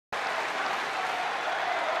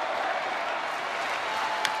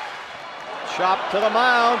Chop to the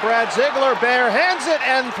mound. Brad Ziegler barehands it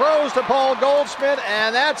and throws to Paul Goldschmidt,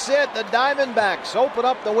 and that's it. The Diamondbacks open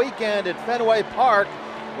up the weekend at Fenway Park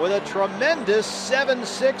with a tremendous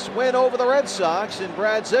 7-6 win over the Red Sox, and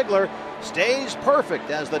Brad Ziegler stays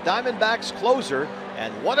perfect as the Diamondbacks closer.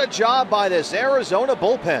 And what a job by this Arizona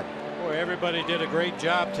bullpen. Boy, everybody did a great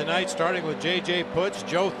job tonight, starting with J.J. Putz.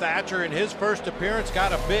 Joe Thatcher in his first appearance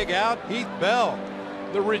got a big out. Heath Bell,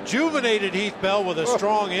 the rejuvenated Heath Bell, with a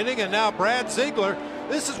strong inning. And now Brad Ziegler.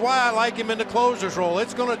 This is why I like him in the closer's role.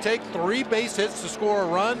 It's going to take 3 base hits to score a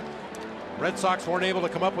run. Red Sox weren't able to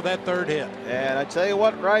come up with that third hit. And I tell you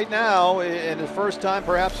what, right now, in the first time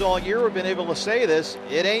perhaps all year we've been able to say this,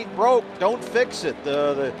 it ain't broke, don't fix it.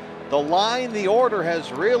 The line, the order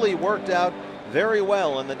has really worked out very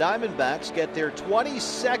well, and the Diamondbacks get their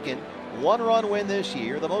 22nd one-run win this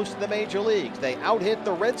year, the most in the major leagues. They out-hit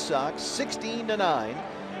the Red Sox 16-9,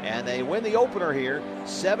 and they win the opener here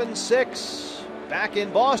 7-6. Back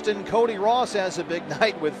in Boston, Cody Ross has a big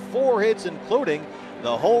night with 4 hits, including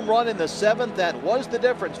the home run in the 7th. That was the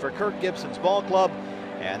difference for Kirk Gibson's ball club,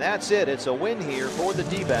 and that's it. It's a win here for the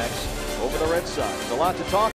D-backs over the Red Sox. A lot to talk